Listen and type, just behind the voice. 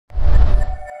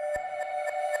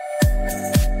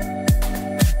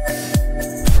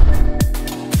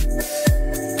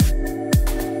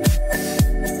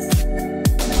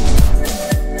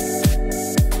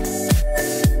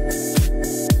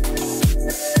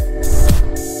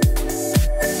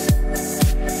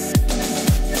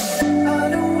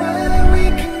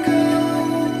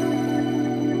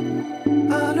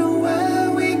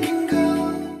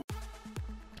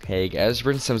Hey guys,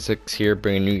 Brent76 here,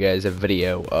 bringing you guys a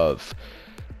video of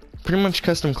pretty much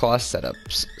custom class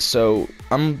setups. So,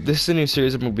 this is a new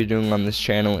series I'm going to be doing on this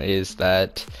channel, is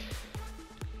that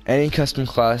any custom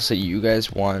class that you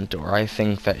guys want, or I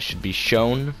think that should be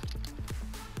shown,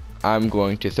 I'm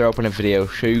going to throw up in a video,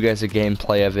 show you guys a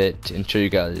gameplay of it, and show you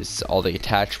guys all the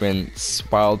attachments,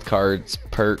 wildcards,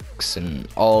 perks, and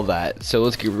all that. So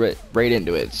let's get right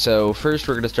into it. So first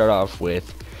we're going to start off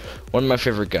with one of my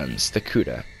favorite guns, the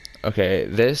Kuda. Okay,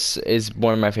 this is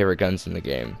one of my favorite guns in the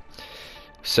game.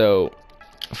 So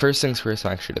first things first,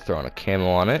 I'm actually to throw on a camo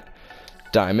on it.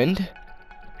 Diamond,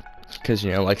 because,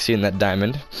 you know, like seeing that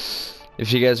diamond.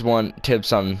 If you guys want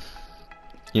tips on,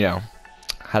 you know,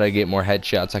 how to get more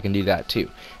headshots, I can do that too.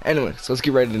 Anyways, let's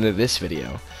get right into this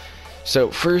video.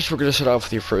 So first we're going to start off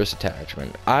with your first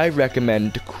attachment. I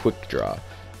recommend Quick Draw.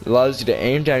 It allows you to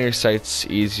aim down your sights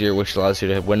easier, which allows you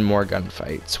to win more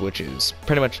gunfights, which is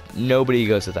pretty much nobody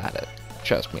goes without it.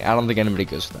 Trust me, I don't think anybody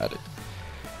goes without it.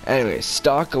 Anyway,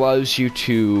 stock allows you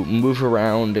to move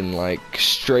around and like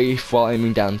strafe while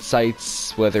aiming down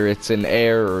sights, whether it's in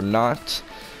air or not.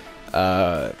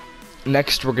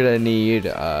 Next we're gonna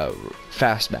need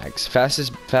fast mags.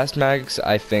 Fast mags,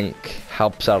 I think,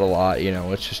 helps out a lot. You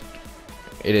know, it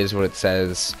is what it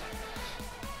says.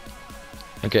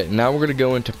 Okay, now we're gonna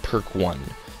go into perk 1.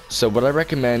 So what I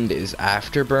recommend is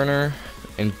Afterburner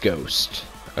and Ghost.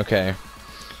 Okay,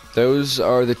 those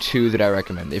are the two that I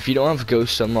recommend. If you don't have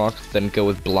Ghost unlocked, then go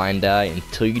with Blind Eye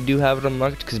until you do have it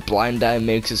unlocked, because Blind Eye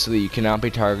makes it so that you cannot be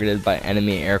targeted by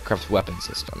enemy aircraft weapon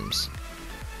systems.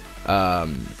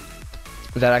 That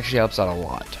actually helps out a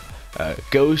lot.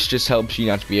 Ghost just helps you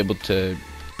not to be able to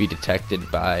be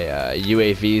detected by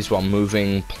UAVs while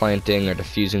moving, planting, or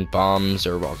defusing bombs,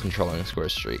 or while controlling score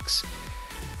streaks.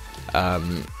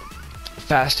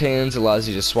 Fast Hands allows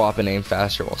you to swap and aim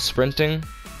faster while sprinting.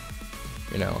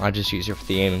 You know, I just use it for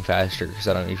the aiming faster because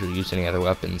I don't usually use any other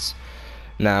weapons.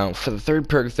 Now, for the third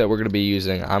perk that we're going to be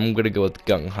using, I'm going to go with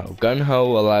Gung Ho. Gung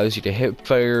Ho allows you to hip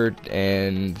fire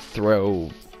and throw,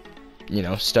 you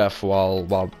know, stuff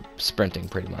while sprinting,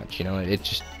 pretty much. You know,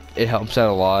 it helps out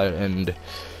a lot, and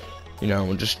you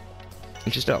know, it just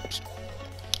helps.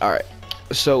 Alright,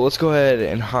 so let's go ahead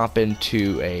and hop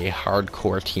into a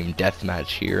hardcore team deathmatch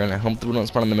here, and I hope that we don't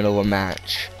spawn in the middle of a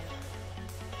match.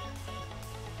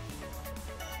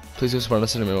 Please don't spawn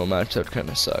us in the middle of a match, that would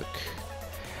kinda suck.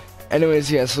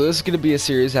 Anyways, yeah, so this is gonna be a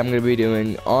series I'm gonna be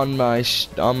doing on my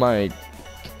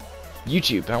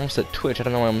YouTube. I almost said Twitch. I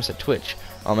don't know why I almost said Twitch.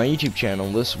 On my YouTube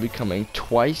channel, this will be coming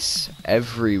twice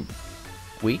every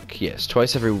week. Yes,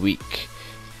 twice every week.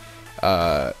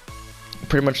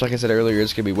 Pretty much like I said earlier,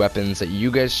 it's gonna be weapons that you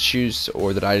guys choose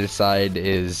or that I decide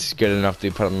is good enough to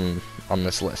be put on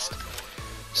this list.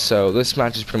 So this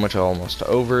match is pretty much almost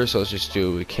over, so let's just do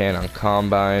what we can on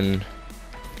Combine.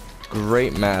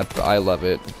 Great map, I love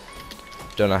it.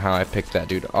 Don't know how I picked that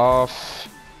dude off.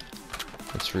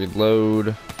 Let's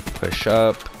reload, push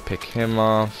up, pick him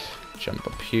off, jump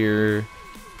up here.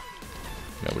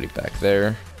 Nobody back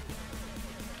there.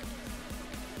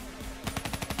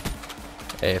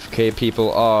 AFK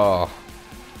people. Oh,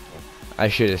 I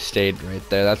should have stayed right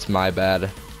there. That's my bad.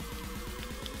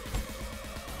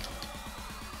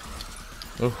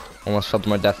 Ooh, almost fell to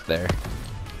my death there.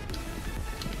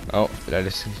 Oh, I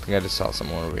think I just saw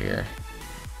someone over here.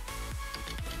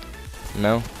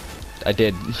 No, I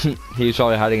did. He was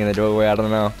probably hiding in the doorway. I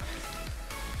don't know.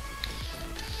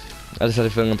 I just had a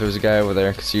feeling that there was a guy over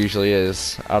there, because he usually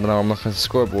is. I don't know. I'm looking at the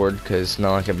scoreboard because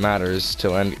not like it matters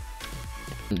till end.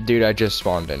 Dude, I just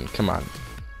spawned in. Come on.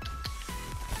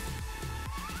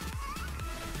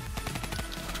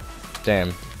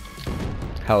 Damn.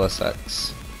 Hella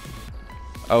sucks.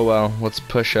 Oh well, let's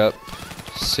push up.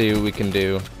 See what we can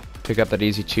do. Pick up that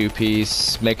easy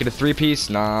 2-piece. Make it a 3-piece?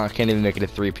 Nah, I can't even make it a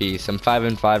 3-piece. I'm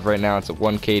 5-5 right now. It's at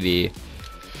 1 KD.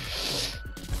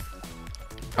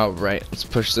 Alright, let's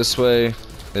push this way.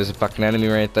 There's a fucking enemy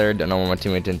right there. Don't know why my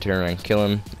teammate didn't turn around and kill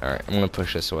him. Alright, I'm gonna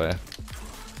push this way.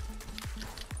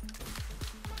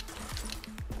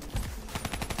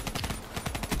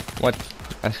 What?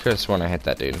 I could have sworn I hit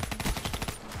that dude.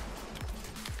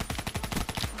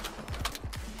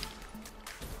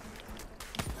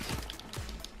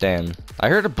 Damn. I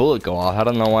heard a bullet go off. I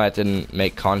don't know why it didn't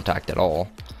make contact at all.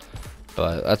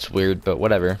 But that's weird, but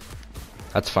whatever.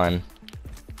 That's fine.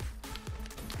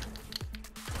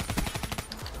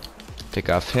 Pick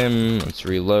off him. Let's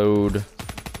reload.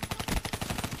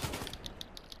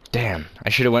 Damn. I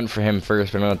should have went for him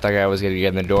first, but I thought that guy was going to get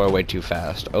in the door way too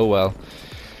fast. Oh well.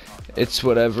 It's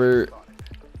whatever.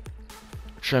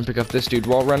 Try and pick up this dude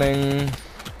while running.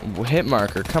 Hit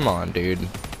marker, come on, dude.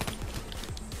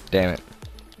 Damn it.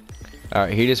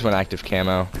 Alright, he just went active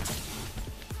camo.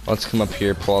 Let's come up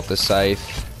here, pull out the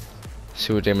scythe.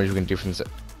 See what damage we can do from this.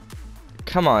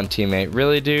 Come on, teammate.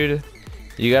 Really, dude?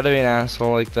 You gotta be an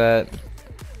asshole like that?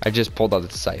 I just pulled out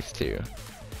the scythe, too.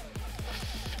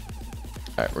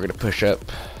 Alright, we're gonna push up.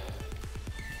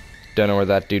 Don't know where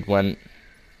that dude went.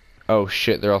 Oh,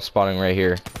 shit. They're all spawning right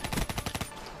here.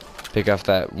 Pick off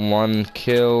that one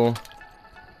kill.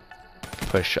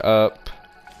 Push up.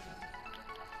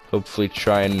 Hopefully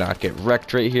try and not get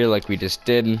wrecked right here like we just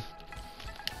did.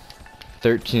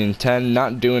 13 and 10.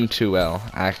 Not doing too well,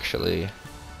 actually.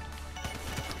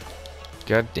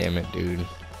 God damn it, dude.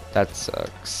 That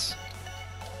sucks.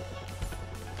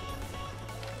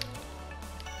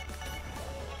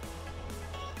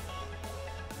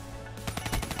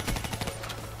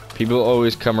 People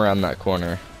always come around that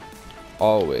corner.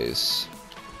 Always.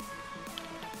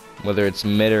 Whether it's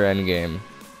mid or end game.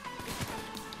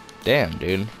 Damn,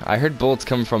 dude. I heard bullets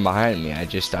coming from behind me. I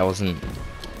guess I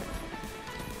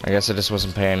just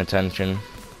wasn't paying attention.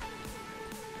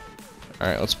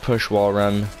 Alright, let's push wall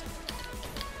run.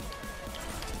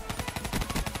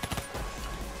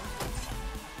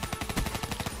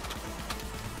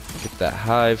 Get that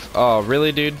hive. Oh,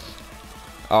 really, dude?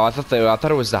 Oh, I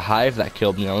thought it was the hive that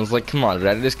killed me. I was like, come on, dude,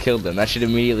 I just killed them. That should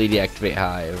immediately deactivate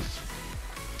hive.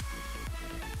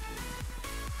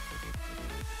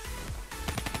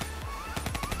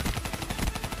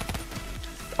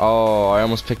 Oh, I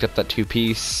almost picked up that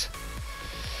 2-piece.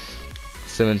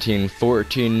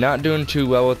 17-14. Not doing too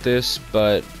well with this,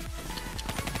 but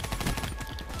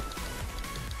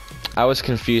I was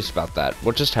confused about that.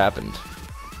 What just happened?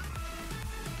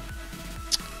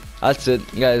 That's it,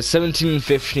 guys.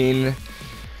 17-15.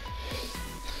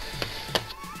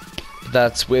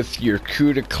 That's with your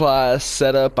Kuda class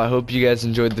setup. I hope you guys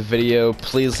enjoyed the video.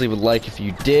 Please leave a like if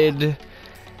you did.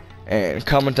 And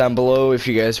comment down below if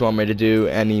you guys want me to do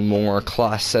any more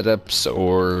class setups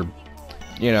or,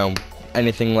 you know,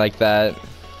 anything like that.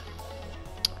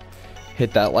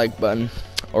 Hit that like button.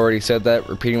 Already said that.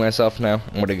 Repeating myself now.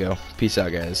 I'm gonna go. Peace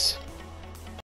out, guys.